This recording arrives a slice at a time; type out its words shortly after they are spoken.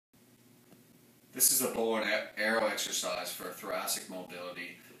This is a bow and arrow exercise for thoracic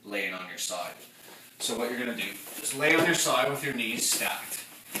mobility, laying on your side. So what you're going to do is lay on your side with your knees stacked.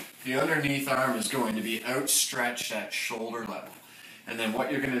 The underneath arm is going to be outstretched at shoulder level. And then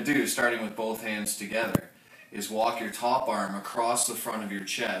what you're going to do, starting with both hands together, is walk your top arm across the front of your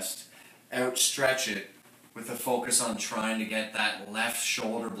chest, outstretch it with a focus on trying to get that left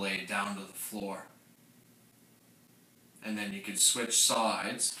shoulder blade down to the floor. And then you can switch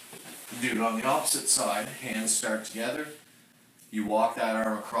sides. Do it on the opposite side. Hands start together. You walk that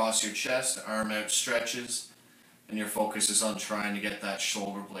arm across your chest, arm out stretches, and your focus is on trying to get that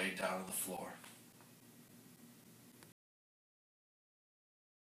shoulder blade down to the floor.